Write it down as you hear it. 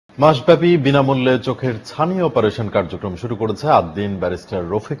মাসব্যাপী বিনামূল্যে চোখের ছানি অপারেশন কার্যক্রম শুরু করেছে আদ্দিন ব্যারিস্টার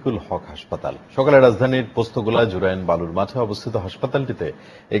রফিকুল হক হাসপাতাল। সকালে রাজধানীর পোস্তগোলা জুরাইন বালুর মাঠে অবস্থিত হাসপাতালটিতে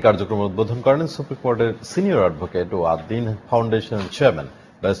এই কার্যক্রম উদ্বোধন করেন সুপ্রিম কোর্টের সিনিয়র অ্যাডভোকেট ও আদ্দিন ফাউন্ডেশনের চেয়ারম্যান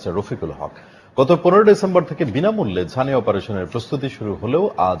ব্যারিস্টার রফিকুল হক। গত 15 ডিসেম্বর থেকে বিনামূল্যে ছানি অপারেশনের প্রস্তুতি শুরু হলেও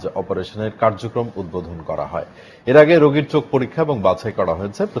আজ অপারেশনের কার্যক্রম উদ্বোধন করা হয়। এর আগে রোগীর চোখ পরীক্ষা এবং বাছাই করা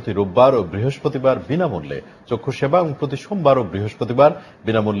হয়েছে। প্রতি রোববার ও বৃহস্পতিবার বিনামূল্যে চক্ষু সেবা এবং প্রতি সোমবার ও বৃহস্পতিবার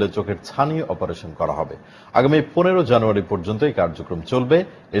বিনামূল্যে চোখের ছানি অপারেশন করা হবে। আগামী 15 জানুয়ারি পর্যন্ত এই কার্যক্রম চলবে।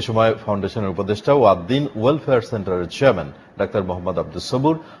 এ সময় ফাউন্ডেশনের উপদেষ্টা ও আদ্দিন ওয়েলফেয়ার সেন্টারের চেয়ারম্যান ডাক্তার মোহাম্মদ আব্দুস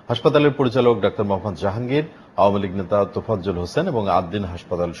সবুর, হাসপাতালের পরিচালক ডাক্তার মোহাম্মদ জাহাঙ্গীর, আওয়ামী লীগ নেতা তোফাজ্জল হোসেন এবং আদ্দিন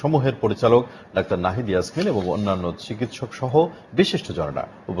হাসপাতাল সমূহের পরিচালক ডাক্তার নাহিদ ইয়াসমিন এবং অন্যান্য চিকিৎসক সহ বিশিষ্টজনেরা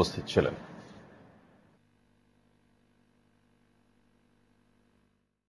উপস্থিত ছিলেন।